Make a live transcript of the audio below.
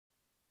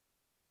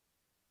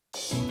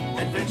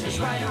Adventures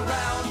right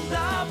around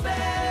the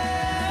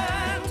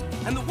bend,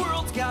 and the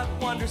world's got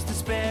wonders to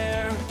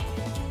spare.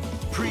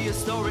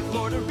 Prehistoric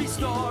lore to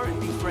restore and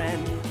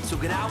befriend. So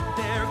get out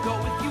there, go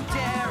if you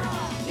dare.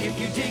 If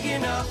you dig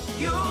enough,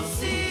 you'll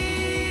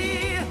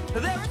see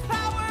there is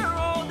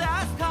power old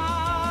as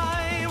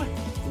time.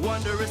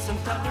 Wondrous and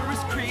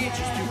thunderous creatures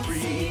to free.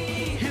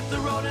 Hit the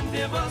road and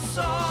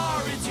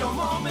Vivasor, it's your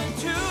moment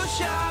to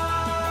shine.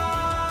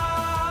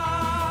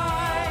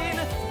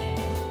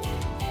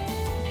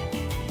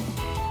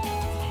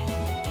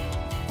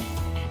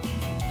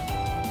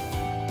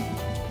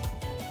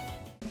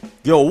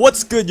 Yo,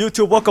 what's good,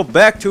 YouTube? Welcome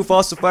back to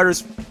Fossil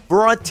Fighters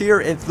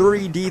Frontier in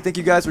 3D. Thank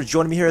you guys for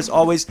joining me here as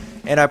always,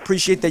 and I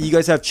appreciate that you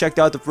guys have checked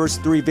out the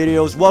first 3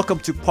 videos. Welcome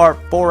to part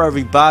 4,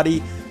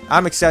 everybody.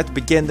 I'm excited to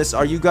begin this.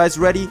 Are you guys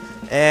ready?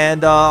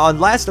 And on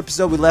last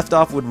episode, we left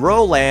off with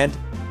Roland,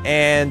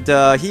 and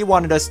he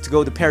wanted us to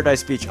go to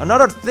Paradise Beach.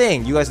 Another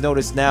thing, you guys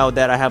notice now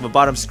that I have a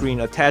bottom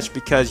screen attached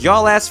because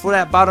y'all asked for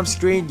that bottom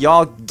screen.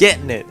 Y'all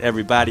getting it,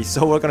 everybody.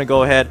 So we're gonna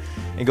go ahead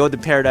and go to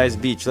Paradise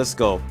Beach. Let's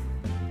go.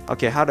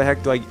 Okay, how the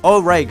heck do I...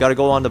 Oh, right, gotta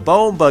go on the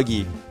bone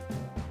buggy.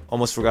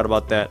 Almost forgot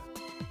about that.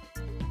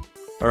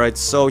 Alright,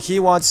 so he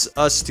wants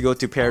us to go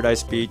to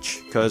Paradise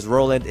Beach because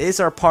Roland is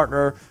our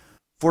partner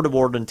for the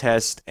Warden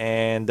test,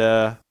 and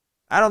I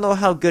don't know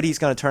how good he's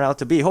gonna turn out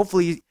to be.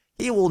 Hopefully,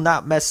 he will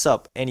not mess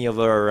up any of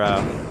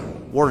our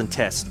Warden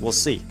tests. We'll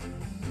see.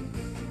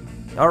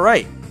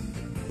 Alright,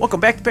 welcome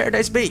back to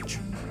Paradise Beach.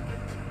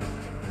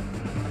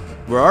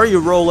 Where are you,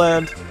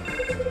 Roland?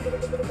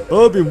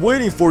 I've been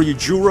waiting for you,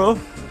 Jura.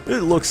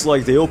 It looks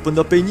like they opened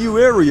up a new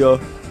area.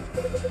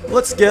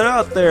 Let's get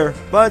out there,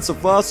 find some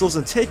fossils,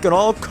 and take on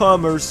all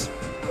comers.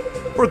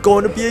 We're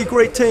going to be a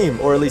great team,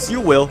 or at least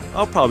you will.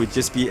 I'll probably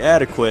just be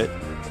adequate.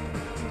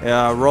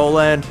 Yeah,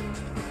 Roland,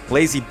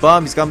 lazy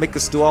bum, he's gonna make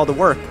us do all the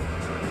work.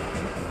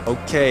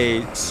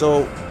 Okay,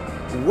 so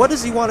what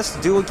does he want us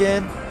to do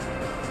again?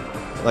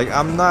 Like,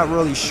 I'm not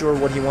really sure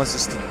what he wants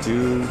us to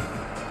do,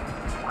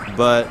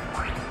 but...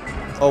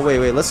 Oh,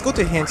 wait, let's go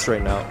to hints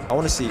right now. I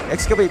want to see.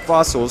 Excavate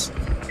fossils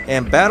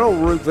and battle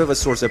root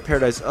Vivasaurs at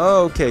Paradise.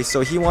 Oh, okay,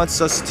 so he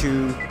wants us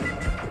to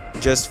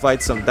just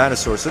fight some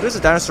dinosaurs. So there's a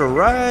dinosaur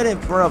right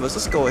in front of us.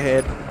 Let's go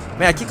ahead.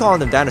 Man, I keep calling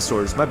them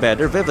dinosaurs. My bad.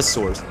 They're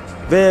Vivasaurs.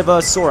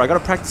 Vivasaur. I gotta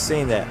practice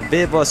saying that.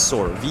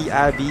 Vivasaur.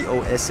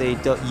 V-I-V-O-S-A-U-R.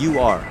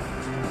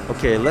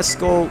 Okay, let's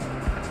go.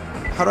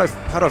 How do I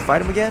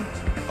fight him again?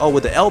 Oh,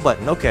 with the L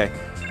button. Okay.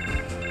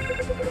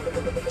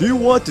 Do you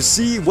want to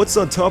see what's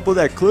on top of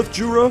that cliff,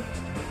 Jura?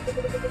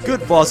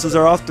 Good fossils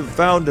are often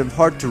found in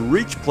hard to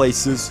reach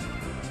places.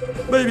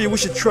 Maybe we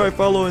should try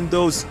following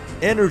those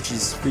energy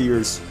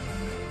spheres.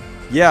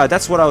 Yeah,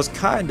 that's what I was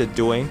kinda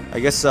doing. I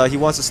guess he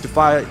wants us to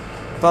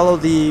follow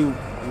the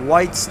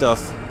white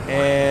stuff.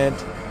 And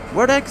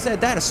where the heck is that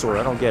dinosaur?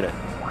 I don't get it.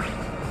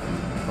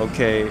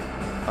 Okay,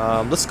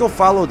 let's go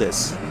follow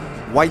this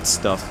white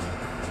stuff.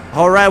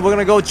 Alright, we're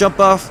gonna go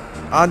jump off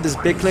on this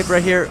big cliff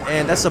right here,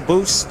 and that's a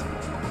boost.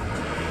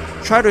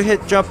 Try to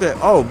jump it.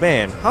 Oh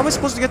man, how am I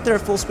supposed to get there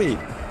at full speed?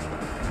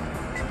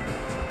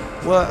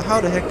 Well, how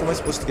the heck am I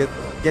supposed to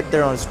get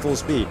there on its full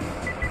speed?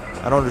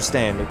 I don't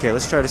understand. Okay,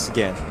 let's try this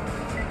again.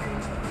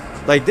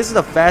 Like, this is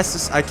the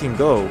fastest I can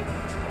go.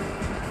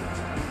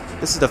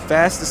 This is the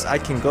fastest I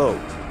can go.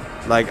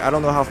 Like, I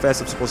don't know how fast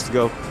I'm supposed to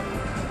go.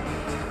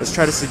 Let's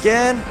try this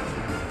again.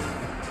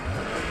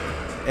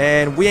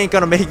 And we ain't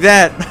gonna make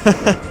that.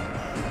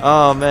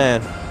 Oh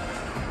man,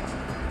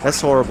 that's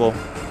horrible.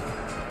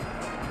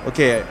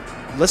 Okay,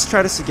 let's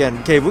try this again.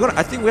 Okay,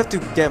 I think we have to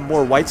get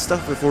more white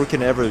stuff before we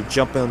can ever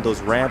jump in on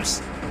those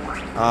ramps.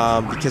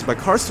 Because my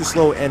car's too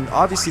slow, and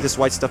obviously this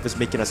white stuff is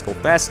making us go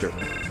faster.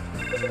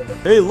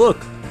 Hey, look!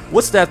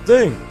 What's that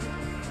thing?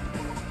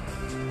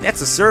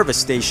 That's a service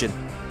station.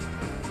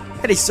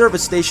 At a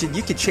service station,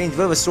 you can change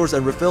Vivasaurs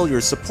and refill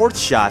your support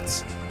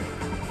shots.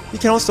 You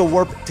can also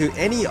warp to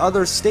any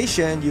other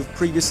station you've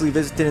previously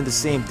visited in the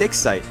same dig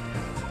site.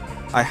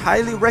 I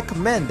highly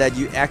recommend that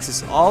you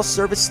access all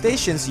service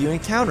stations you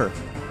encounter.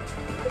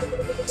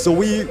 So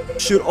we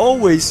should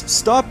always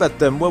stop at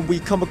them when we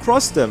come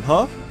across them,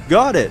 huh?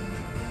 Got it.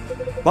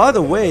 By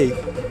the way,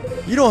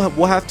 you don't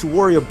have to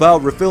worry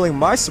about refilling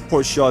my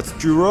support shots,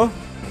 Jura.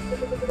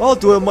 I'll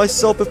do it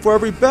myself before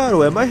every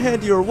battle. Am I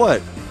handy or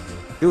what?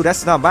 Dude,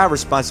 that's not my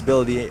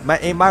responsibility.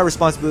 Ain't my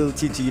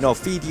responsibility to, you know,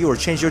 feed you or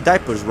change your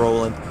diapers,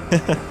 Roland.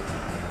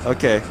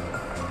 Okay.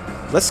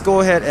 Let's go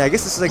ahead, and I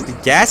guess this is like the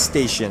gas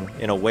station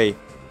in a way.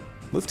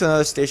 Move to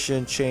another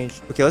station, change.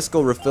 Okay, let's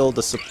go refill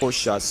the support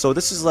shots. So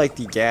this is like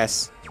the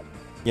gas,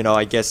 you know,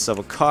 I guess, of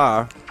a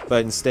car,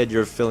 but instead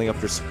you're filling up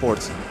your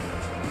supports.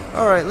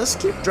 Alright, let's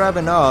keep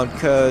driving on,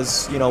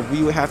 because, you know,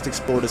 we would have to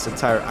explore this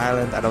entire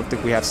island. I don't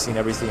think we have seen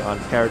everything on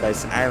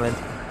Paradise Island.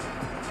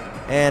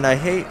 And I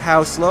hate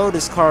how slow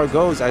this car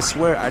goes. I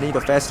swear I need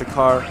a faster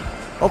car.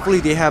 Hopefully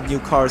they have new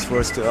cars for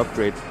us to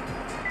upgrade.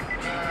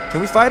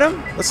 Can we fight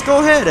him? Let's go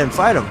ahead and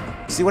fight him.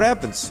 See what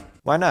happens.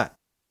 Why not?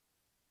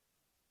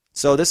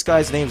 So this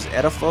guy's name's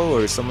Edifo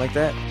or something like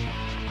that.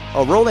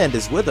 Oh, Roland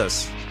is with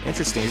us.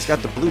 Interesting. He's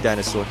got the blue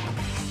dinosaur.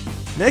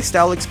 Next,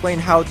 I'll explain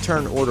how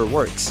turn order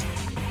works.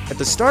 At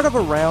the start of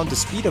a round, the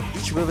speed of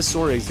each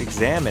Venusaur is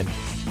examined.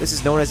 This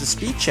is known as a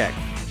speed check.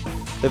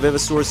 The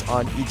Venusaurs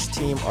on each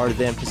team are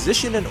then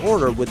positioned in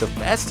order with the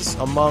fastest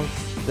among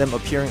them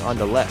appearing on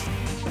the left.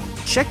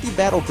 Check the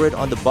battle grid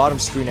on the bottom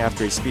screen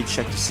after a speed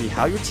check to see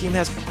how your team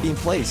has been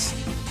placed.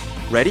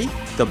 Ready?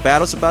 The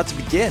battle's about to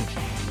begin.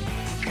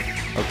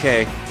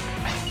 Okay.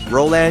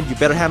 Roland, you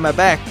better have my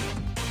back.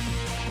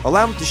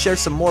 Allow me to share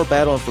some more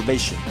battle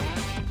information.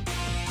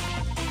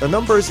 The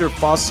number is your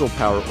fossil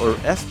power, or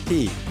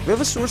FP.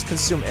 Venusaurs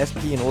consume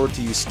FP in order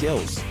to use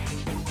skills.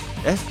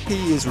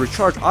 FP is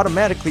recharged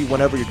automatically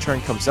whenever your turn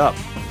comes up.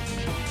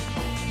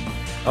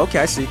 Okay,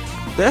 I see.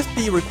 The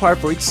FP required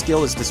for each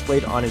skill is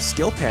displayed on a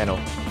skill panel.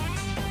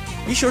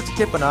 Be sure to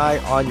keep an eye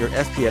on your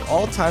FP at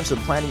all times when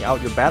planning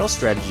out your battle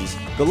strategies.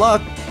 Good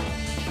luck!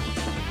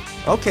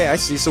 Okay, I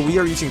see. So we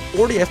are using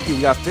 40 FP,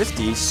 we got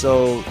 50,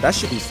 so that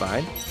should be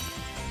fine.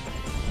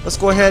 Let's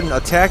go ahead and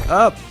attack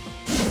up.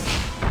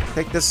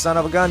 Take this son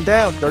of a gun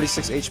down.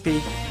 36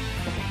 HP.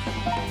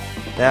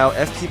 Now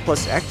FP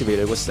plus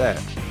activated. What's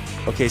that?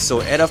 Okay, so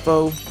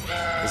Edafo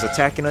is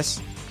attacking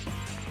us.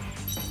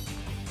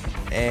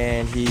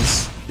 And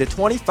he's did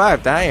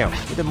 25. Damn,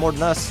 he did more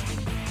than us.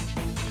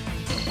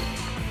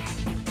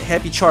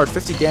 Heavy charge,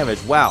 50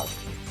 damage. Wow.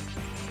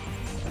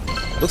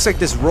 Looks like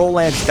this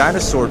Roland's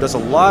dinosaur does a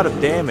lot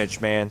of damage,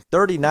 man.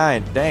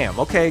 39. Damn.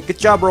 Okay, good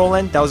job,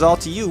 Roland. That was all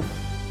to you.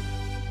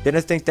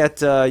 Didn't think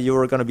that you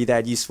were gonna be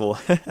that useful.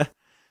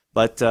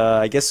 But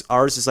I guess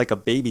ours is like a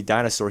baby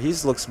dinosaur. He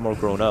looks more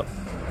grown up.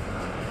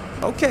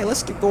 Okay,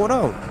 let's get going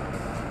on.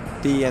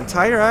 The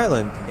entire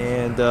island,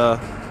 and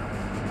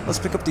let's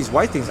pick up these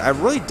white things. I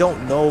really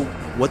don't know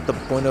what the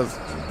point of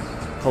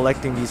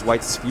collecting these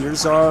white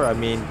spheres are. I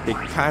mean, they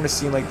kind of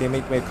seem like they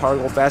make my car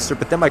go faster,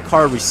 but then my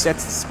car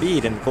resets the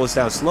speed and goes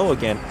down slow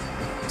again.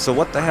 So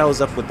what the hell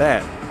is up with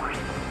that?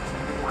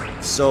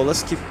 So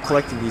let's keep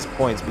collecting these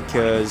points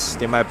because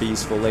they might be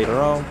useful later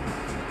on.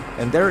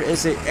 And there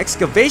is an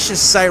excavation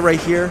site right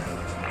here.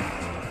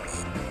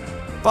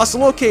 Fossil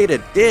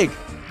located. Dig.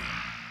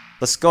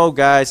 Let's go,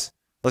 guys.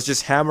 Let's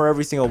just hammer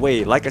everything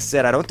away. Like I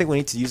said, I don't think we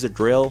need to use a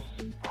drill.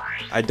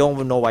 I don't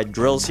even know why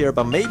drill's here,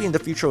 but maybe in the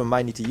future we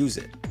might need to use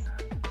it.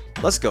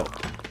 Let's go.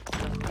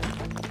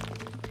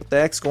 What the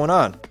heck's going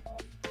on?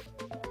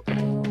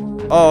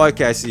 Oh,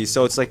 okay, I see.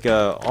 So it's like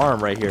a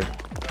arm right here.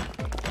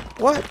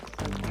 What?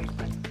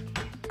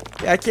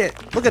 Yeah, I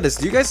can't. Look at this.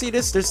 Do you guys see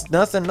this? There's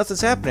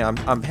nothing's happening.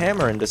 I'm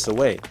hammering this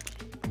away.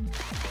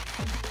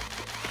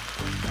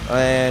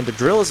 And the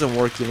drill isn't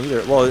working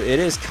either. Well, it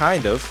is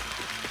kind of,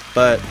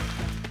 but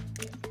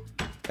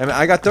I mean,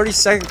 I got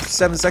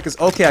 37 seconds.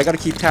 Okay, I gotta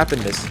keep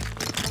tapping this.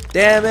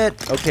 Damn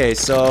it. Okay,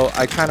 so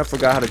I kind of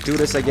forgot how to do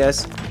this, I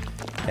guess.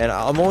 And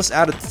I'm almost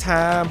out of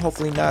time.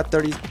 Hopefully not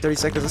 30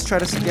 seconds. Let's try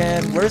this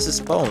again. Where is this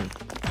bone?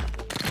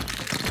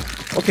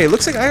 Okay,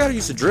 looks like I gotta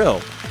use a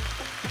drill.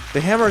 The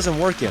hammer isn't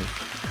working.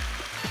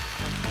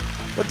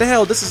 What the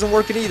hell? This isn't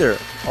working either.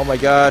 Oh my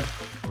god.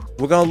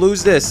 We're gonna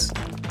lose this.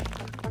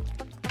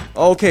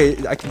 Okay,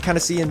 I can kind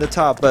of see in the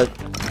top, but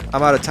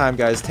I'm out of time,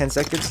 guys. 10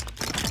 seconds.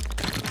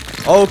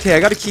 Okay, I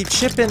gotta keep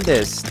chipping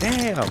this.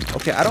 Damn.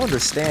 Okay, I don't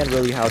understand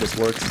really how this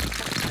works.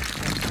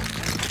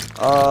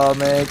 Oh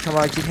man, come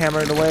on, keep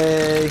hammering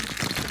away.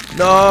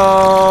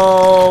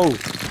 No!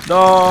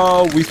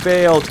 No! We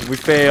failed. We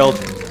failed.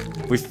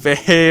 We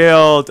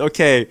failed.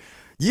 Okay.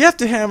 You have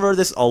to hammer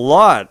this a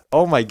lot.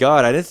 Oh my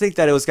god, I didn't think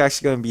that it was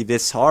actually going to be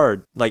this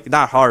hard. Like,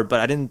 not hard, but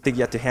I didn't think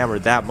you had to hammer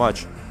that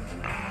much.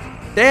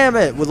 Damn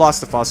it! We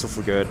lost the fossil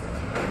for good.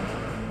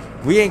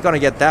 We ain't gonna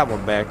get that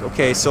one back.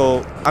 Okay,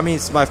 so, I mean,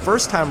 it's my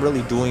first time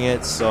really doing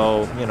it,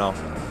 so, you know,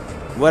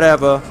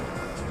 whatever.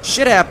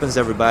 Shit happens,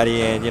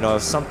 everybody, and, you know,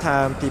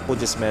 sometimes people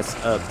just mess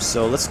up.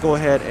 So, let's go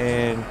ahead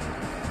and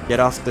get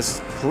off this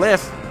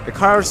cliff. The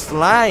car's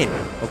flying.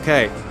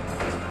 Okay,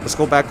 let's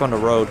go back on the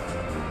road.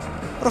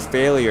 What a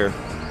failure.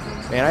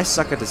 Man, I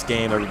suck at this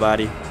game,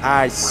 everybody.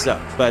 I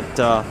suck, but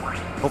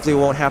hopefully it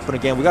won't happen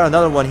again. We got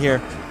another one here.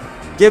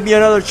 Give me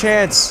another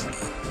chance.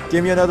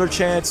 Give me another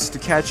chance to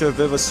catch a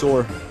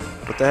Venusaur.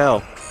 What the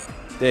hell?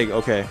 Dig.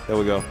 Okay, there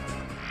we go.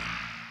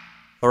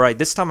 Alright,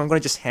 this time I'm going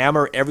to just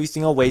hammer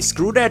everything away.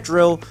 Screw that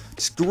drill.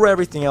 Screw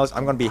everything else.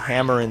 I'm going to be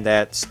hammering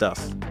that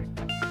stuff.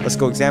 Let's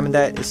go examine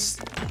that. It's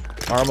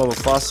arm of a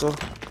fossil.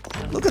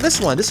 Look at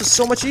this one. This is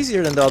so much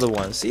easier than the other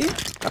one. See?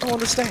 I don't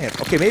understand.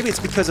 Okay, maybe it's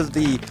because of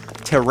the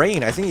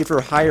terrain. I think if you're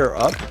higher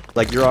up,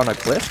 like you're on a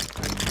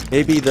cliff,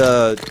 maybe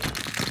the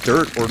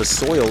dirt or the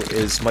soil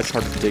is much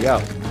harder to dig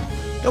out.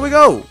 There we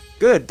go.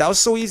 Good. That was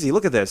so easy.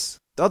 Look at this.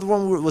 The other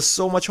one was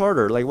so much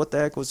harder. Like, what the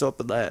heck was up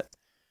with that?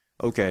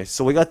 Okay,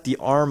 so we got the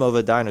arm of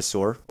a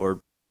dinosaur,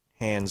 or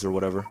hands or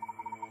whatever.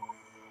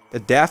 A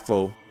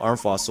Edafo arm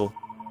fossil.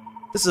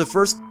 This is the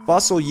first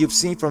fossil you've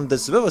seen from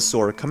this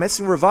Venusaur,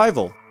 commencing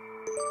revival.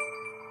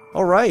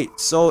 Alright,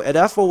 so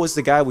Edafo was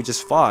the guy we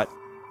just fought.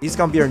 He's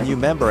gonna be our new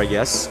member, I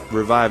guess.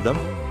 Revived him.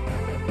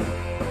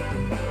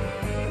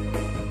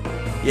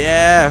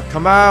 Yeah,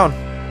 come on!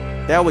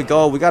 There we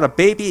go, we got a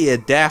baby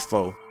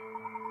Edafo.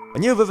 A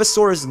new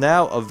Venusaur is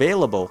now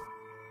available.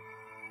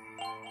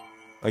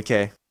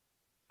 Okay.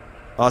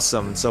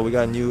 Awesome. So we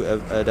got new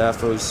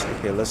Adafos.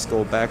 Okay, let's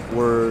go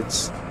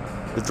backwards.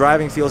 The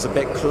driving feels a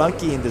bit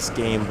clunky in this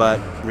game, but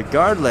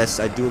regardless,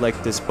 I do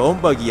like this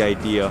bone buggy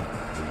idea.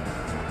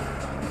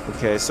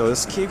 Okay, so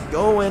let's keep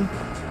going.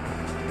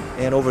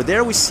 And over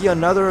there we see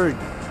another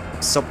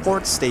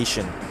support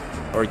station,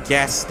 or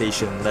gas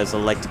station as I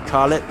like to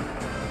call it.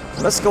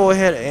 Let's go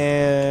ahead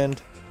and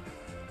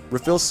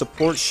refill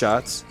support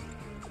shots.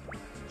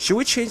 Should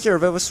we change our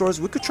Venusaurs?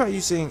 We could try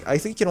using, I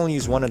think you can only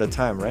use one at a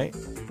time, right?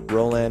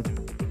 Roland.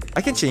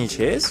 I can change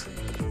his?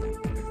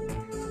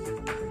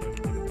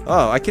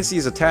 Oh, I can see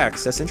his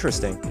attacks. That's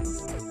interesting.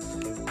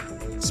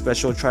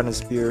 Special Trident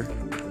Spear.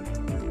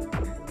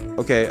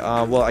 Okay,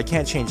 well, I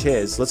can't change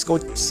his. Let's go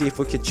see if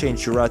we could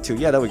change Juratu.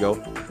 Yeah, there we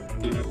go.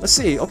 Let's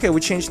see. Okay,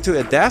 we changed to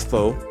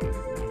Adafo.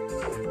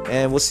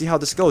 And we'll see how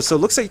this goes. So it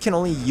looks like you can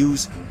only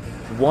use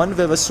one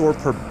Venusaur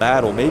per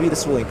battle. Maybe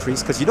this will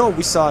increase. Because you know what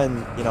we saw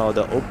in, you know,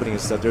 the opening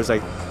and stuff. There's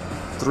like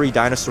 3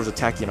 dinosaurs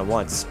attacking at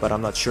once. But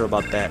I'm not sure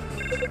about that.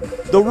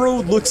 The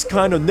road looks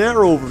kind of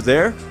narrow over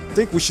there.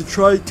 Think we should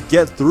try to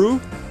get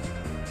through?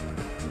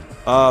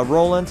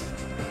 Roland?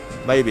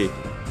 Maybe.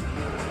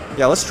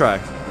 Yeah, let's try.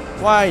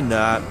 Why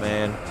not,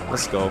 man?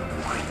 Let's go.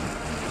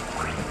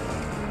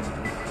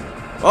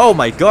 Oh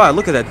my god,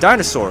 look at that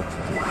dinosaur.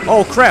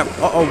 Oh crap.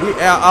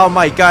 Oh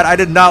my god, I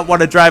did not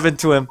want to drive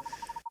into him.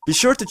 Be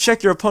sure to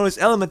check your opponent's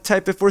element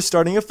type before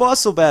starting a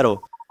fossil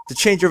battle. To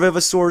change your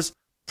Venusaurs,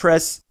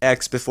 press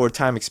X before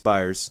time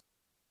expires.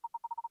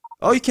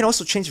 Oh, you can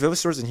also change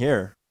Venusaurs in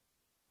here.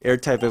 Air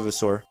type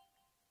Venusaur.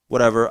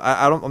 Whatever.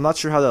 I'm not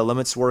sure how the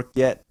elements work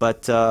yet,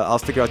 but I'll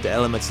figure out the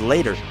elements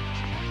later.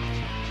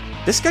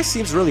 This guy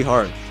seems really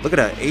hard. Look at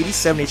that,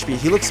 87 HP.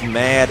 He looks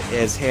mad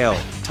as hell.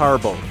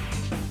 Turbo.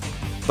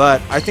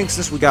 But I think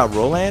since we got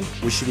Roland,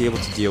 we should be able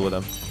to deal with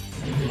him.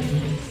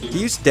 He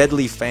used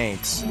Deadly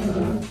Fangs.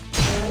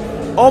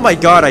 Oh my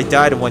god, I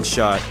died in one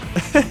shot.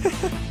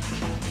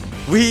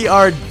 We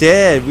are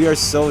dead. We are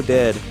so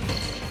dead.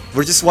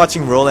 We're just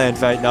watching Roland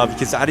fight now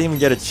because I didn't even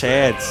get a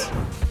chance.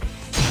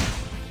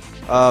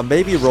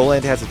 Maybe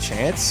Roland has a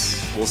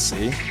chance. We'll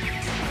see.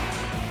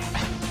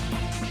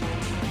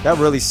 That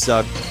really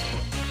sucked.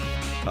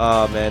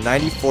 Oh man,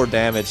 94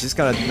 damage. He's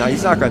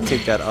not gonna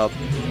take that up.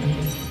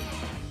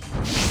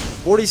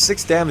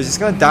 46 damage. He's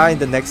gonna die in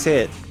the next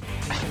hit.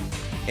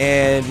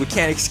 And we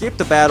can't escape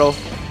the battle.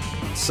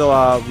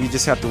 So we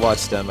just have to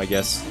watch them, I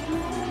guess.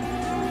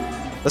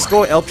 Let's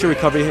go LP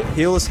recovery,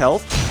 heal his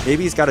health.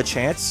 Maybe he's got a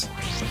chance.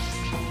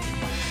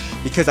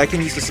 Because I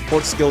can use the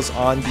support skills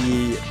on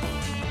the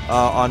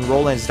on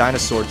Roland's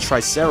dinosaur,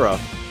 Tricera.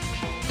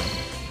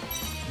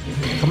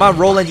 Come on,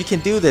 Roland, you can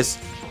do this.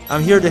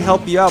 I'm here to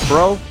help you out,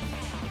 bro.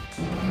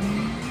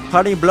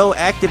 Honey Blow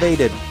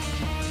activated.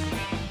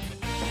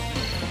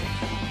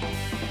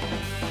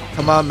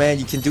 Come on, man,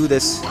 you can do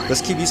this.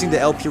 Let's keep using the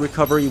LP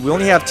recovery. We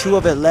only have 2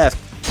 of it left.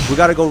 We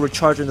gotta go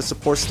recharge in the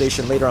support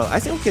station later on. I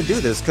think we can do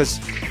this because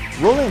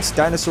Roland's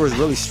dinosaur is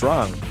really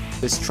strong.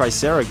 This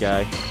Tricera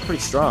guy,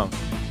 pretty strong.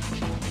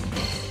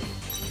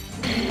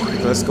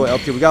 Let's go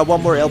LP. We got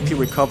 1 more LP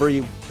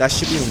recovery. That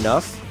should be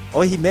enough.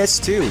 Oh, he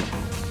missed too.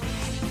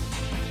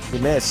 He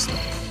missed.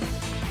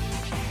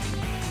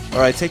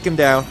 Alright, take him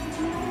down.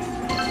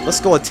 Let's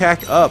go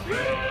attack up.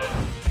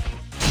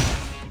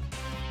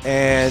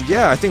 And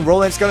yeah, I think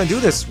Roland's gonna do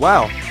this.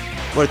 Wow.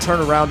 What a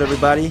turnaround,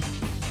 everybody.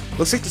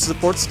 Looks like the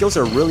support skills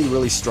are really,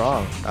 really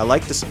strong. I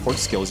like the support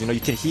skills. You know, you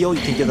can heal,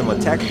 you can give them an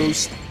attack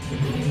boost.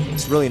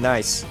 It's really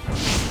nice.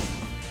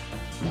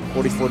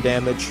 44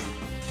 damage.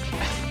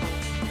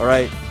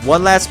 Alright,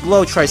 1 last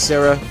blow,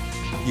 Tricera.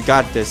 You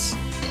got this.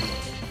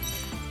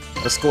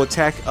 Let's go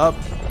attack up.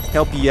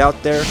 Help you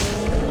out there.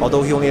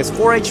 Although he only has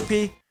 4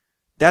 HP.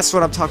 That's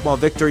what I'm talking about,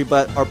 victory,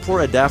 but our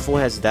poor Adafo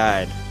has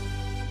died.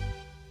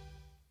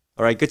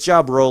 Alright, good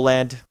job,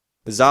 Roland.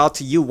 It's all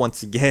to you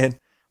once again.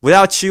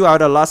 Without you, I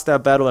would have lost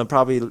that battle and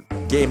probably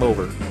game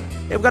over.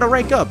 Hey, we gotta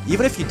rank up.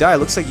 Even if you die, it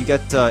looks like you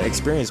get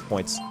experience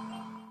points.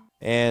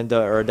 And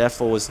our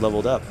Adafo was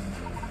leveled up.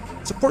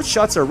 Support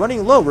shots are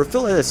running low.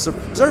 Refill at a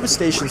service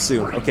station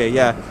soon. Okay,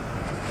 yeah.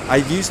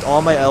 I've used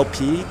all my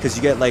LP because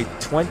you get like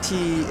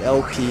 20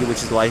 LP,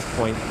 which is life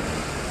point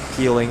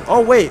healing.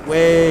 Oh, wait.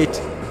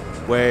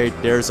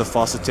 There's a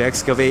fossil to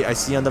excavate. I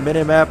see on the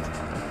minimap.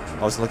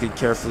 I was looking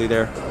carefully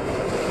there.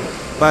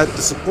 But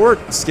the support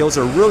skills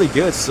are really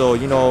good, so,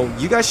 you know,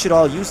 you guys should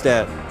all use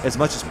that as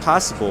much as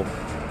possible.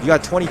 You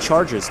got 20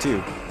 charges,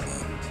 too.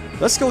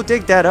 Let's go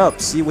dig that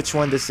up, see which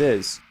one this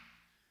is.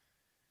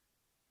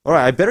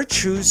 Alright, I better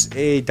choose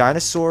a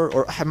dinosaur,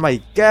 or, oh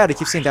my god, I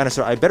keep saying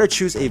dinosaur. I better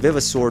choose a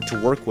Venusaur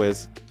to work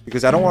with,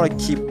 because I don't want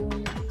to keep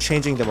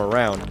changing them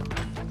around.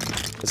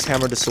 Let's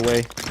hammer this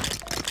away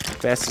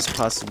fast as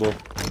possible.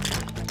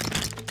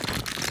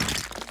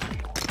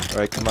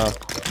 Alright, come on.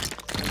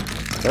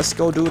 Let's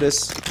go do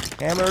this.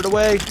 Hammer it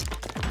away.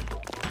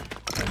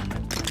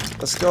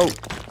 Let's go.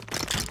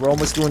 We're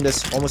almost doing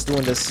this. We're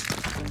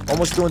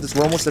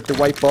almost at the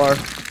white bar.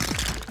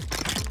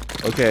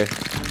 Okay.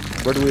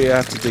 Where do we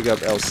have to dig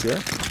up else here?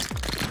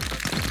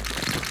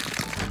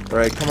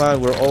 Alright, come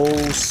on, we're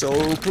oh so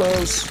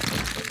close.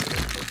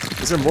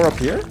 Is there more up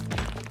here?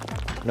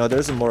 No, there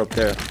isn't more up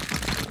there.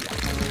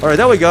 Alright,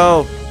 there we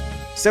go.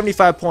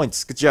 75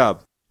 points. Good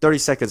job. 30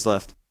 seconds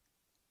left.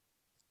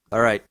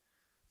 Alright.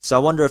 So I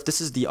wonder if this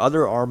is the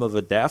other arm of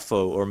a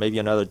Daffo or maybe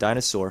another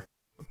dinosaur.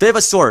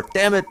 Vivasaur!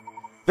 Damn it!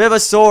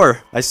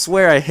 Vivasaur! I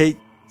swear I hate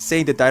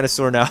saying the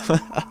dinosaur now.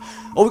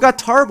 Oh, we got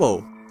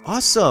Tarbo!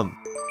 Awesome!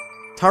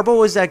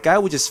 Tarbo is that guy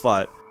we just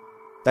fought.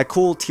 That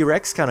cool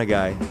T-Rex kind of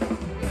guy.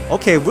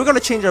 Okay, we're gonna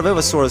change our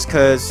Vivasaurs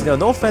because, you know,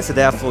 no offense to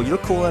Daffo, you're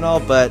cool and all,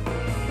 but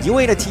you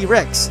ain't a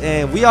T-Rex.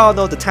 And we all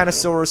know the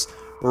Tyrannosaurus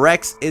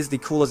Rex is the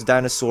coolest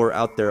dinosaur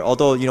out there.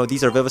 Although, you know,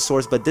 these are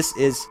Vivasaurs, but this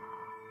is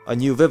a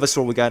new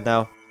Vivasaur we got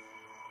now.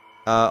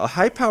 A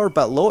high power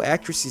but low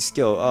accuracy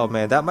skill. Oh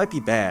man, that might be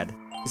bad.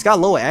 He's got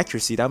low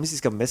accuracy, that means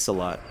he's gonna miss a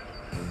lot.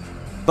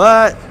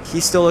 But he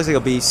still looks like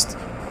a beast.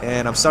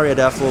 And I'm sorry,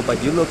 Adafo,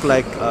 but you look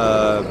like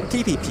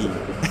PPP.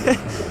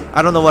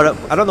 I don't know what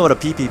a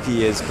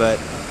PPP is, but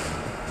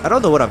I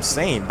don't know what I'm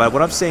saying. But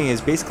what I'm saying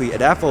is basically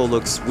Adafo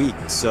looks weak,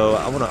 so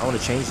I wanna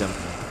change them.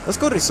 Let's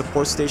go to the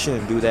support station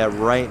and do that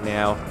right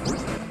now.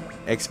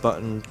 X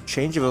button,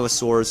 change of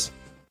Vivasaurs.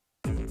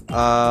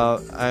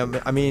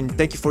 I mean,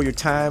 thank you for your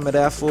time,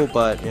 Adafo,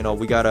 but you know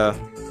we gotta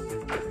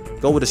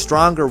go with a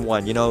stronger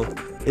one. You know,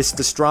 it's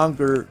the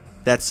stronger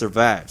that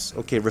survives.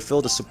 Okay,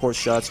 refill the support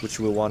shots, which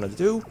we want to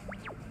do.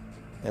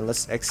 And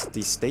let's exit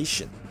the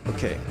station.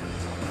 Okay.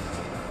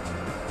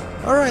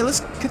 Alright,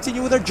 let's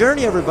continue with our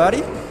journey,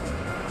 everybody.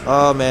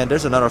 Oh man,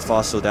 there's another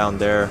fossil down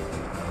there.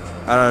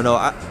 I don't know.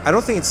 I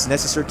don't think it's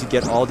necessary to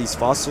get all these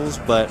fossils,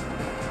 but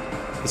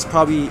it's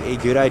probably a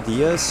good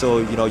idea. So,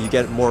 you know, you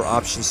get more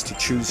options to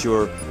choose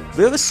your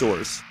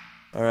Vivasaurs.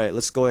 Alright,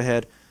 let's go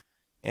ahead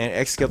and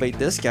excavate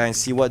this guy and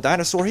see what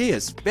dinosaur he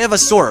is.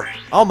 Vivasaur!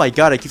 Oh my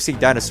god, I keep saying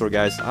dinosaur,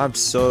 guys. I'm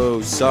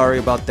so sorry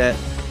about that.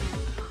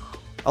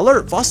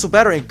 Alert! Fossil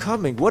battle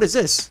incoming! What is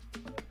this?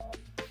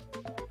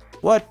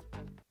 What?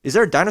 Is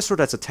there a dinosaur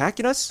that's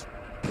attacking us?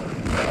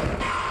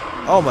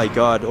 Oh my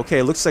god. Okay,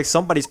 it looks like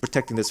somebody's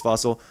protecting this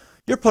fossil.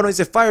 Your opponent is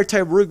a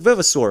fire-type Rook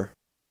Vivasaur.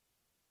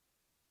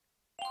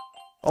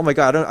 Oh my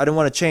god, I don't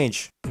want to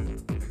change.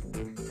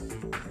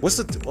 What's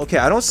the... Okay,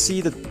 I don't see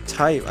the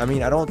type. I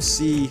mean, I don't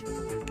see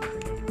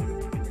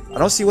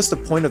what's the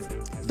point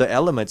of the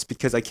elements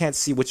because I can't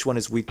see which one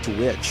is weak to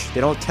which.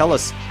 They don't tell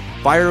us.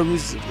 Fire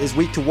is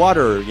weak to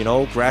water, you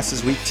know, grass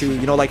is weak to,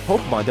 you know, like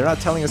Pokemon. They're not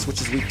telling us which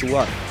is weak to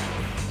what.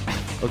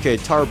 Okay,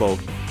 Tarbo.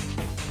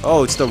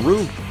 Oh, it's the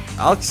Rube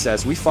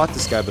Alcazar. We fought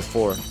this guy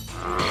before.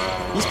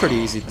 He's pretty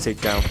easy to take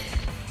down.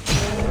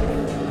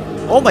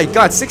 Oh my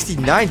god,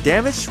 69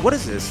 damage? What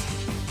is this?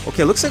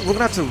 Okay, looks like we're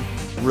gonna have to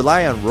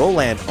rely on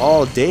Roland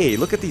all day.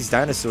 Look at these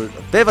dinosaurs.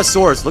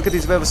 Vivasaurs! Look at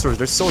these Vivasaurs.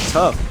 They're so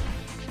tough.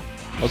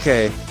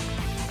 Okay.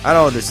 I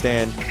don't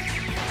understand.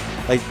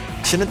 Like,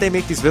 shouldn't they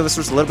make these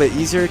Vivasaurs a little bit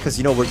easier? Because,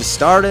 you know, we're just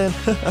starting.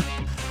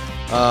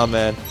 Oh,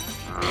 man.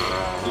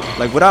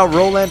 Like, without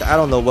Roland, I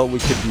don't know what we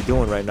could be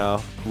doing right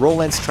now.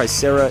 Roland's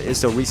Tricera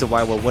is the reason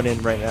why we're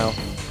winning right now.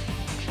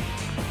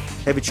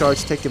 Heavy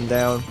charge, take him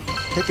down.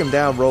 Take him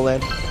down,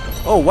 Roland.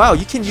 Oh, wow,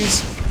 you can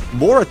use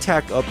more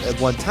attack up at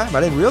one time.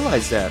 I didn't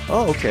realize that.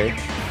 Oh, okay.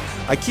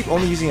 I keep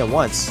only using it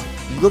once.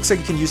 It looks like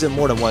you can use it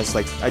more than once.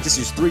 Like, I just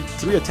used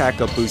three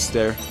attack up boosts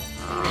there.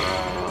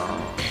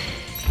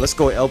 Let's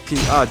go LP.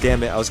 Ah,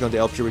 damn it. I was going to do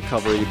LP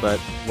recovery, but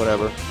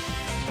whatever.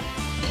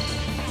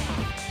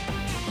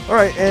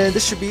 Alright, and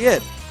this should be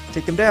it.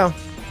 Take him down.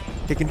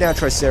 Take him down,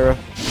 Tricera.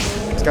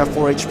 He's got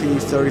 4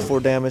 HP, 34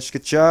 damage.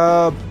 Good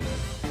job.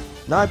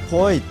 9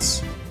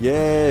 points.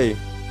 Yay.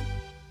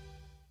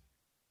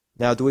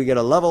 Now, do we get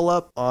a level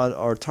up on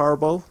our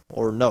Tarbo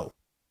or no?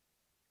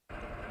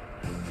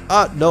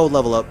 Ah, no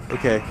level up.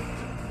 Okay.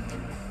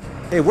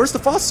 Hey, where's the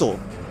fossil?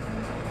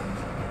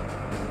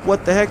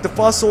 What the heck? The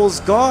fossil is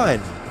gone.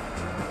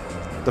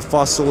 The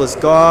fossil is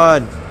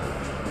gone.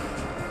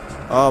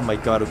 Oh my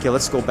god. Okay,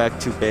 let's go back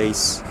to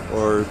base.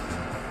 Or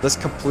let's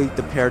complete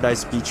the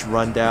Paradise Beach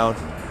rundown.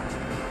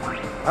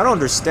 I don't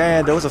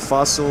understand. There was a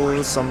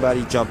fossil.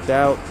 Somebody jumped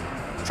out.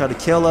 Tried to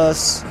kill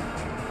us.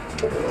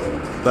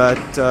 But,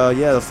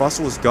 yeah, the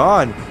fossil was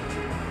gone.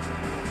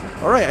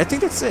 Alright, I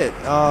think that's it.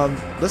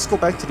 Let's go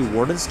back to the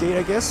Warden's Gate,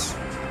 I guess.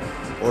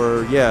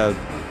 Or, yeah,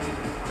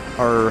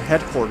 our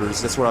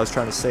headquarters. That's what I was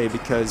trying to say,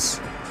 because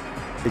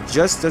it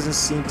just doesn't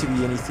seem to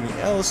be anything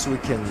else we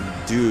can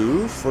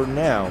do for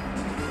now.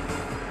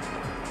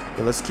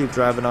 Okay, let's keep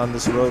driving on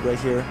this road right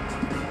here.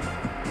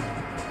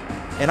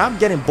 And I'm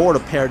getting bored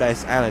of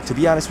Paradise Island. To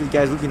be honest with you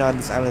guys, we've been on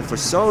this island for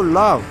so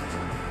long.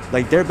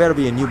 Like, there better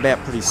be a new map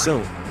pretty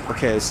soon.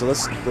 Okay, so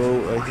let's go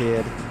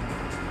ahead.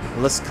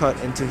 Let's cut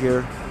into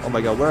here. Oh my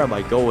god, where am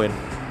I going?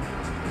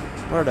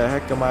 Where the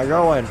heck am I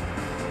going?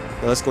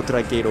 Yeah, let's go to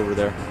that gate over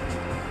there.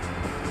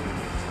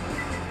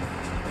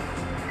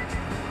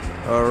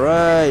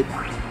 Alright.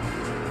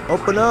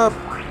 Open up.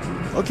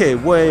 Okay,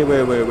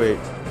 wait.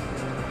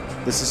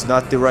 This is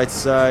not the right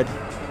side.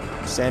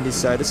 Sandy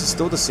side. This is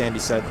still the sandy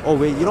side. Oh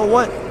wait, you know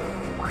what?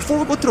 Before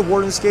we go to the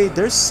Warden's Gate,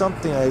 there's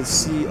something I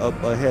see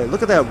up ahead.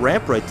 Look at that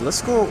ramp right there.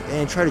 Let's go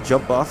and try to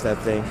jump off that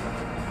thing.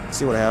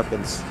 See what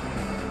happens.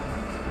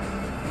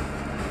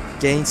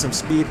 Gain some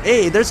speed.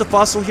 Hey, there's a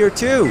fossil here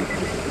too.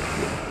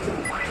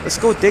 Let's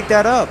go dig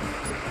that up.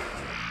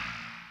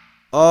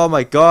 Oh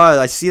my god,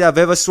 I see that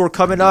Venusaur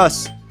coming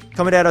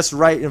at us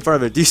right in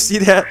front of it. Do you see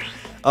that?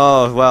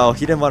 Oh wow,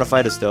 he didn't want to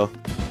fight us though.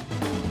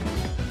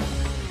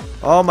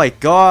 Oh my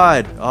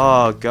god.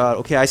 Oh god.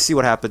 Okay, I see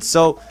what happens.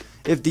 So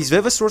if these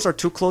Venusaurs are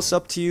too close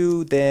up to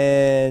you,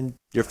 then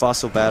your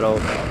fossil battle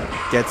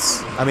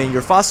gets...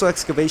 your fossil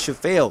excavation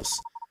fails.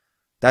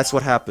 That's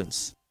what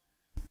happens.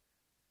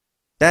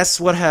 That's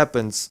what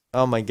happens.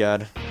 Oh my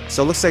god.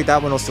 So it looks like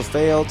that one also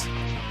failed.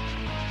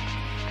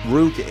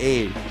 Rook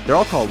A. They're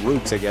all called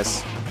Rooks, I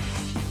guess.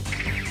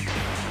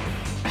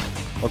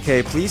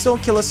 Okay, please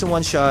don't kill us in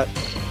one shot.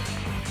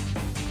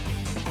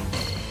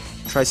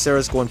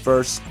 Tricera's going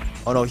first.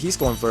 Oh no, he's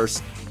going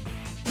first.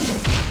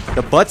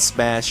 The butt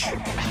smash.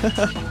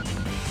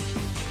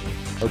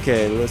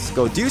 Okay, let's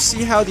go. Do you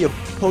see how the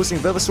opposing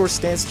Venusaur's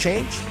stance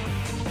changed?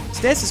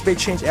 Stances may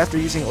change after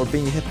using or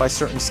being hit by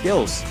certain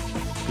skills.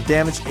 The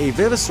damage a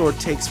Venusaur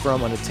takes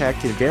from an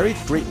attack can vary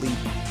greatly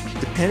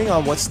depending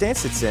on what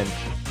stance it's in.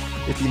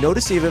 If you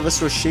notice a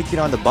Venusaur shaking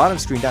on the bottom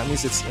screen, that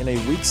means it's in a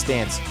weak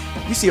stance.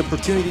 You see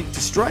opportunity to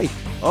strike.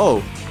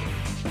 Oh.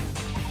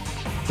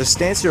 The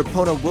stance your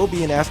opponent will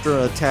be in after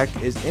an attack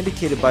is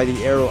indicated by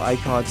the arrow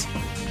icons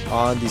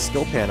on the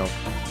skill panel.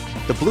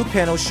 The blue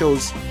panel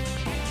shows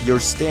your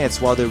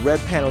stance while the red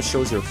panel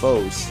shows your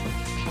foes.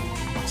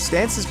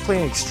 Stances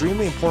play an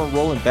extremely important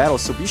role in battle,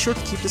 so be sure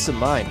to keep this in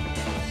mind.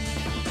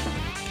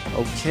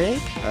 Okay,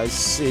 I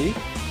see.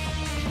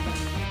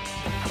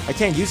 I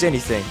can't use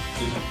anything.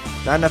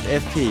 Not enough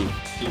FP.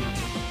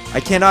 I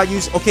cannot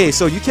use... Okay,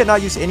 so you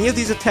cannot use any of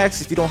these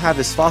attacks if you don't have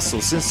this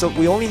fossil. Since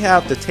we only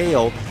have the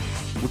tail,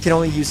 we can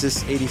only use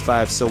this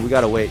 85, so we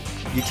gotta wait.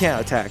 You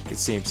can't attack, it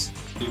seems.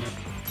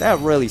 That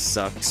really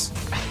sucks.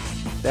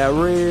 That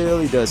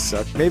really does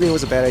suck. Maybe it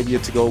was a bad idea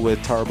to go with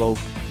Tarbo.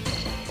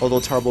 Although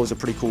Tarbo is a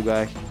pretty cool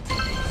guy.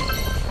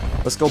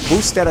 Let's go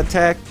boost that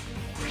attack.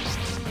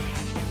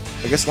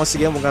 I guess once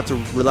again we're going to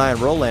have to rely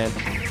on Roland.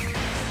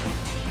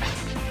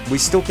 We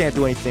still can't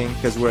do anything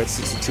because we're at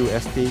 62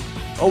 FP.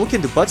 Oh, we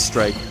can do Butt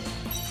Strike.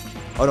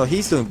 Oh no,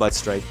 he's doing Butt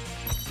Strike.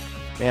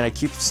 Man, I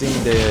keep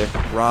seeing the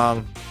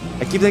wrong...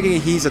 I keep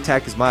thinking his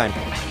attack is mine.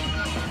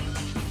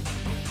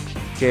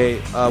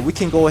 Okay, we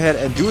can go ahead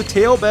and do a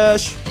Tail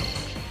Bash.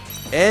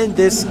 End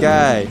this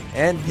guy.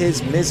 End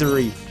his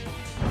misery.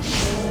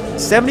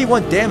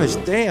 71 damage.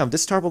 Damn,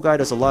 this Turbo guy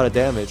does a lot of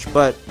damage.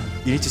 But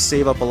you need to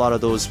save up a lot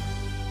of those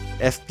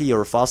FP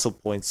or fossil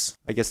points.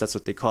 I guess that's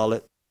what they call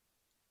it.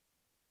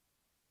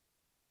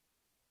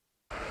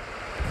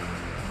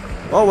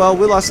 Oh well,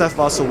 we lost that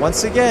fossil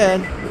once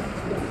again.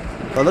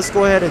 But let's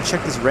go ahead and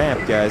check this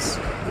ramp, guys.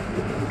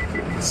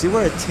 See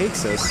where it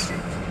takes us.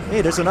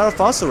 Hey, there's another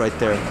fossil right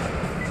there.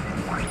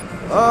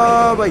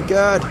 Oh my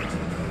god.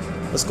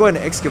 Let's go ahead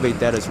and excavate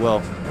that as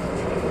well.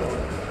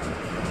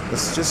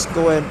 Let's just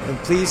go ahead and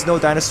please no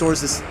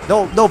dinosaurs this...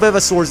 No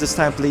Venusaurs this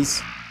time,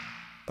 please.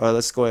 Alright,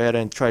 let's go ahead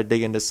and try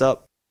digging this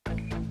up.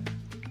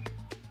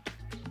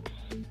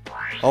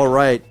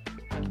 Alright.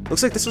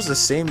 Looks like this was the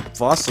same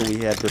fossil we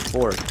had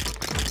before.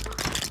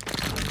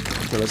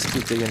 Okay, let's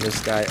keep digging this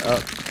guy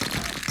up.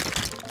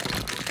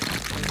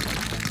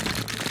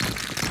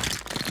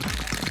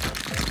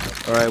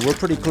 Alright, we're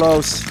pretty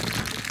close.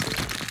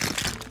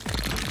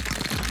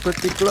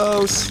 Pretty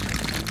close.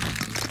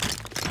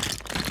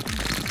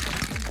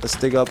 Let's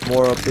dig up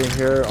more up in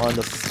here on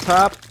the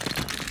top.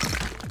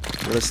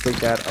 Let's take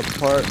that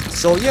apart.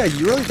 So yeah,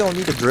 you really don't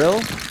need a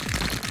drill.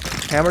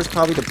 Hammer's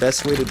probably the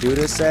best way to do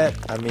this at.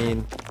 I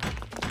mean,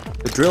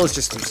 the drill is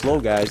just too slow,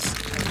 guys.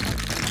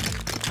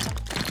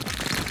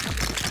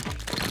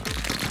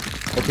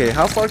 Okay,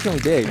 how far can we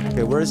dig?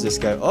 Okay, where is this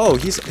guy? Oh,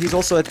 he's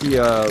also at the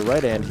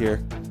right end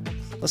here.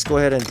 Let's go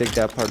ahead and dig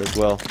that part as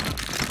well.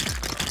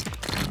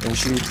 And we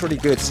should be pretty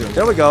good soon.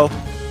 There we go.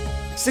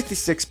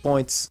 66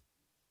 points.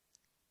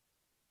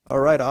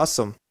 Alright,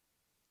 awesome.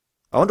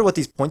 I wonder what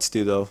these points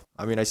do, though.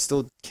 I mean, I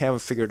still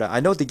can't figure it out. I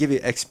know they give you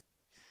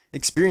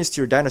experience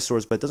to your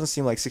dinosaurs, but it doesn't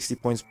seem like 60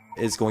 points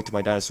is going to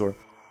my dinosaur.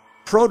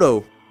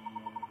 Proto.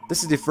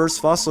 This is the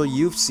first fossil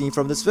you've seen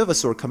from this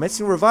Venusaur.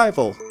 Commencing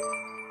revival.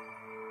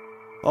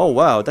 Oh,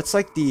 wow. That's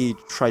like the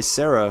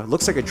Tricera.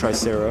 Looks like a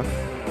Tricera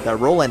that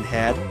Roland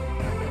had.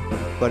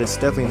 But it's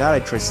definitely not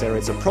a Tricera.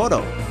 It's a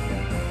Proto.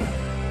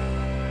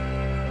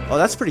 Oh,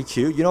 that's pretty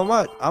cute. You know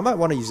what? I might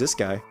want to use this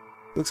guy.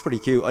 Looks pretty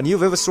cute. A new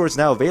Venusaur is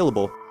now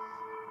available.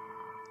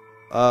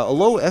 A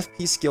low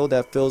FP skill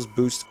that fills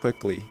boost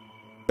quickly.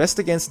 Best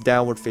against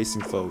downward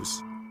facing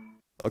foes.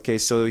 Okay,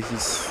 so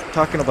he's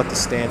talking about the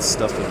stance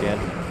stuff again.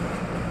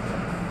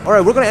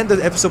 Alright, we're gonna end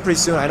the episode pretty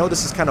soon. I know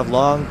this is kind of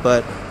long,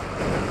 but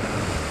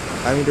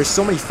I mean, there's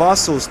so many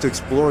fossils to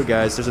explore,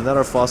 guys. There's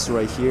another fossil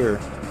right here.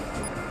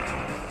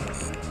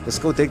 Let's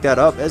go dig that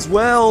up as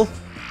well.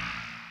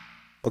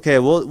 Okay,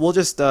 we'll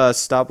just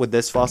stop with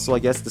this fossil. I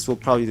guess this will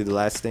probably be the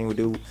last thing we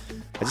do.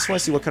 I just want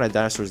to see what kind of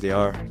dinosaurs they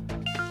are.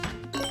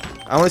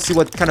 I want to see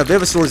what kind of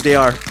Vivosaurs they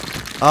are.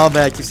 Oh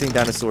man, I keep saying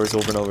dinosaurs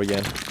over and over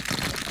again.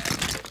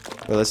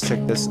 Well, let's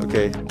check this.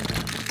 Okay.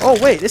 Oh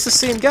wait, it's the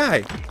same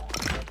guy.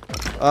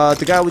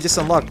 The guy we just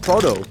unlocked,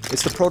 Proto.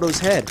 It's the Proto's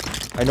head.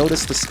 I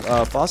noticed this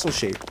fossil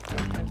shape.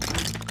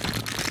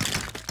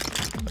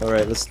 All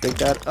right, let's take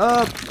that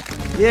up.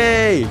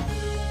 Yay!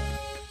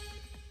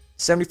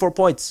 74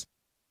 points.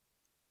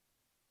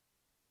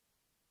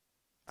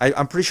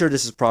 I'm pretty sure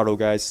this is Proto,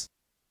 guys.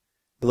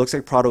 It looks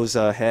like Proto's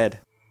head.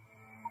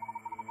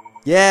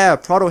 Yeah,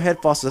 Proto head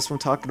fossil, that's what I'm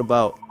talking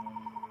about.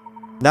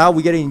 Now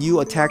we get a new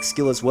attack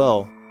skill as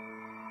well.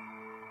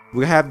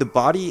 We have the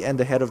body and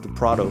the head of the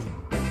Proto.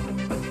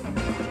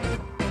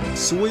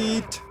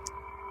 Sweet!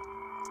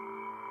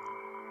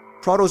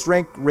 Proto's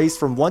rank raised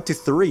from 1 to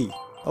 3.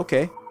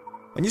 Okay.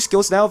 A new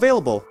skill is now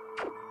available.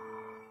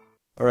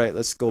 Alright,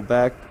 let's go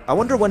back. I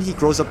wonder when he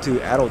grows up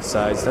to adult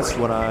size. That's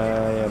what I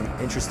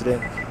am interested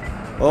in.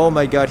 Oh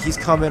my god, he's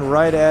coming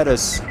right at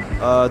us.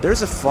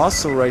 There's a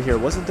fossil right here,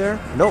 wasn't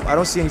there? Nope, I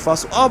don't see any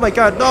fossil. Oh my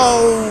god,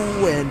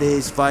 no! And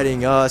he's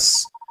fighting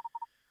us.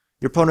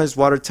 Your opponent is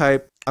water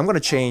type. I'm gonna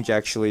change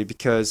actually,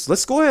 because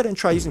let's go ahead and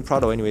try using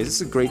Proto anyways. This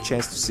is a great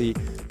chance to see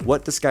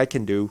what this guy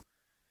can do.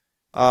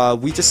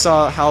 We just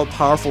saw how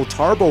powerful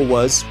Tarbo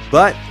was,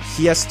 but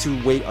he has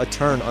to wait a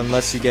turn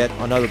unless you get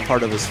another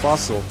part of his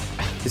fossil.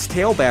 His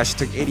Tail Bash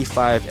took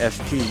 85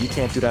 FP. You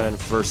can't do that in the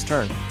first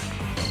turn.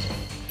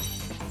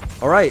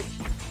 Alright.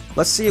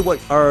 Let's see what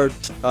our,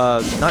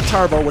 not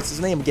Tarbo, what's his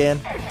name again?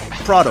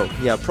 Proto.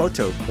 Yeah,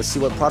 Proto. Let's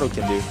see what Proto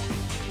can do.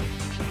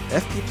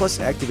 FP plus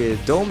activated.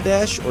 Dome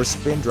Dash or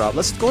Spin Drop.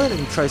 Let's go ahead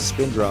and try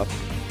Spin Drop.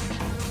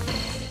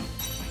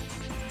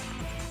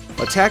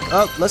 Attack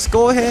up. Let's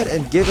go ahead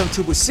and give him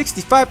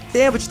 65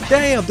 damage.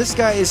 Damn, this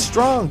guy is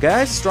strong,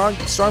 guys. Strong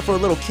for a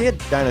little kid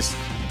dinosaur.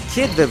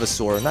 Kid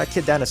Vivosaur, not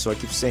Kid Dinosaur, I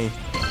keep saying.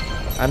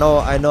 I know,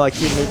 I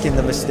keep making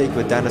the mistake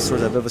with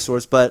dinosaurs and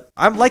Vivosaurs, but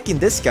I'm liking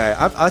this guy.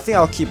 I think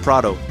I'll keep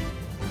Proto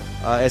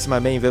as my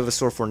main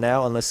Vivosaur for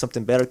now, unless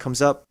something better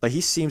comes up. But he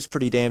seems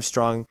pretty damn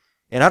strong,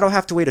 and I don't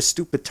have to wait a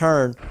stupid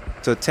turn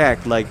to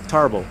attack like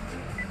Tarbo.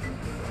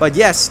 But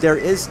yes, there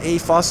is a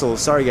fossil.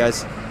 Sorry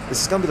guys, this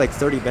is gonna be like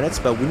 30 minutes,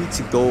 but we need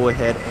to go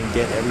ahead and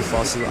get every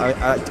fossil.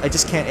 I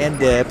just can't end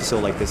the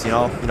episode like this, you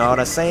know? You know what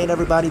I'm saying,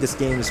 everybody? This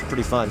game is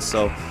pretty fun,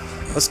 so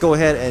let's go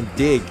ahead and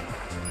dig.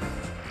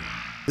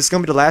 This is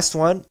gonna be the last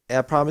one.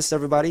 I promised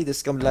everybody this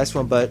is gonna be the last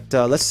one, but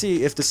let's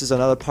see if this is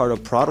another part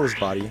of Proto's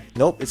body.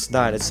 Nope, it's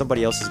not. It's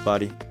somebody else's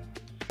body.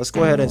 Let's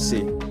go ahead and see.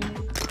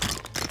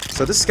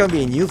 So this is gonna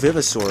be a new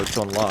Vivosaur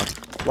to unlock.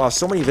 Wow,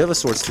 so many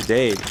Vivosaurs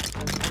today.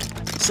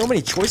 So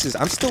many choices.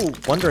 I'm still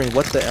wondering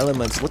what the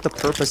elements, what the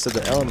purpose of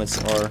the elements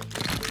are.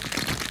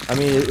 I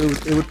mean,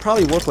 it would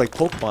probably work like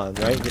Pokemon,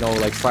 right? You know,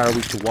 like fire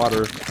weak to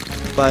water.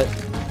 But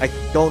I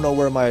don't know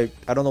where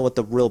I don't know what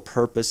the real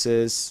purpose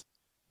is.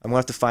 I'm gonna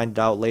have to find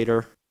out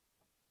later.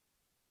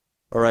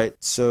 Alright,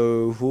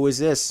 so who is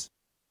this?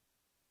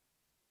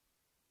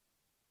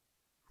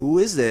 Who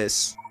is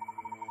this?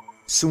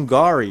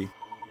 Sungari.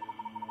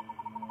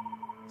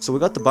 So we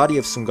got the body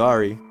of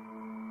Sungari.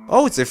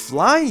 Oh, it's a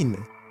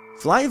flying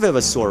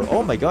Vivosaur.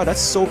 Oh my god,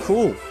 that's so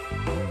cool.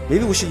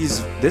 Maybe we should use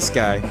this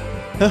guy.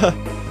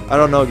 I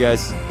don't know,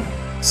 guys.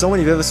 So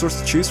many Vivosaurs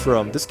to choose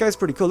from. This guy's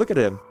pretty cool. Look at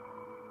him.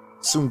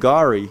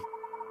 Sungari.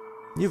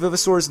 New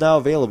Vivosaur is now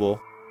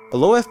available. A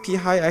low FP,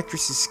 high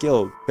accuracy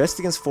skill. Best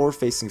against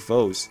forward-facing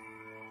foes.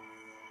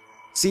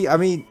 See, I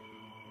mean,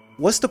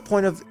 what's the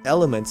point of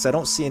elements? I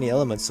don't see any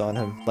elements on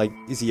him. Like,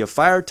 is he a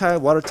fire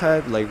type, water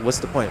type? Like, what's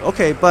the point?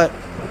 Okay, but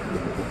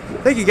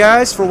thank you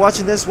guys for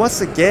watching this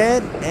once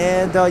again.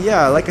 And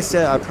yeah, like I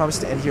said, I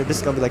promised to end here. This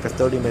is gonna be like a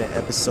 30-minute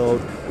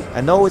episode.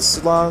 I know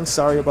it's long,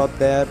 sorry about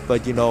that,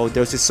 but you know,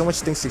 there's just so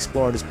much things to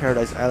explore on this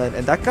Paradise Island,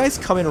 and that guy's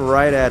coming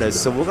right at us,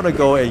 so we're gonna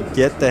go and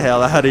get the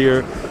hell out of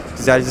here,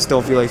 because I just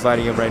don't feel like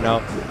fighting him right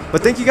now.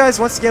 But thank you guys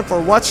once again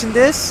for watching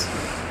this.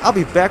 I'll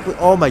be back with,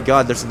 oh my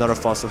god, there's another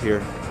fossil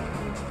here.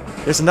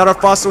 There's another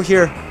fossil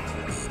here.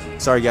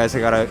 Sorry guys, I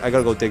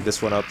gotta go dig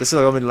this one up. This is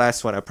gonna be the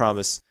last one, I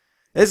promise.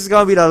 This is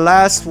gonna be the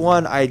last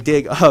one I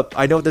dig up.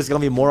 I know there's gonna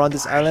be more on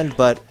this island,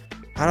 but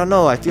I don't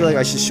know, I feel like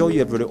I should show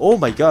you everybody. Oh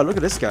my god, look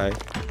at this guy.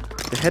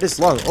 The head is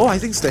long. Oh, I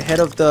think it's the head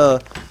of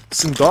the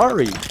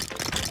Sungari.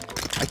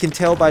 I can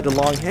tell by the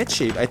long head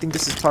shape. I think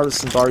this is part of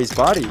Sungari's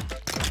body.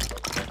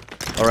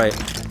 Alright.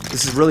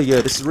 This is really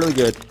good. This is really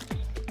good.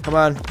 Come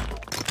on.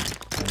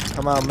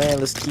 Come on, man.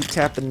 Let's keep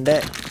tapping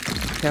that.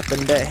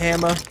 Tapping that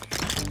hammer.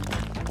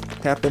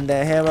 Tapping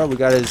that hammer. We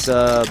got his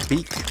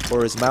beak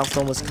or his mouth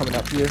almost coming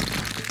up here.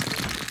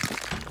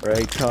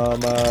 Alright,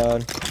 come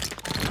on.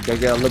 Gotta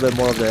get a little bit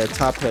more of the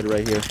top head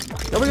right here.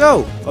 There we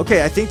go!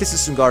 Okay, I think this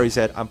is Sungari's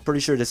head. I'm pretty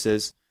sure this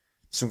is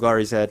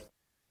Sungari's head.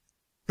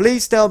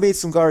 Please tell me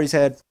it's Sungari's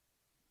head.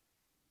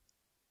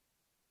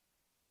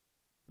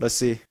 Let's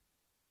see.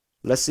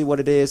 Let's see what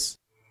it is.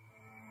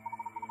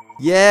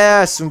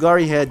 Yeah,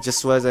 Sungari head,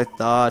 just as I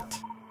thought.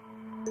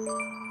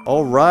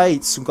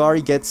 Alright,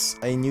 Sungari gets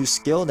a new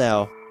skill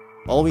now.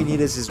 All we need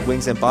is his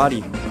wings and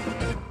body.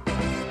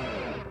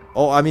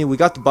 Oh, I mean, we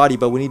got the body,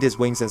 but we need his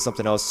wings and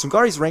something else.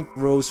 Sungari's rank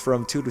rose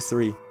from 2 to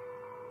 3.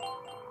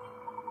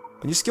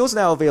 A new skill's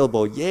now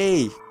available.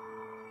 Yay!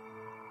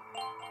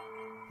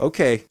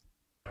 Okay.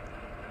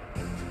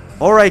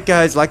 Alright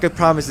guys, like I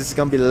promised, this is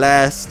gonna be the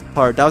last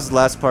part. That was the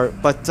last part.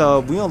 But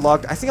we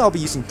unlocked, I think I'll be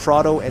using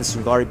Prado and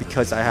Sungari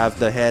because I have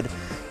the head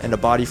and the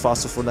body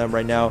fossil for them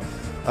right now.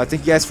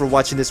 Thank you guys for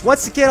watching this.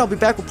 Once again, I'll be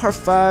back with part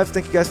 5.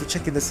 Thank you guys for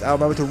checking this out.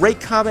 Remember to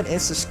rate, comment,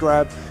 and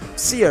subscribe.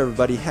 See you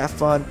everybody. Have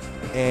fun.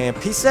 And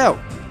peace out.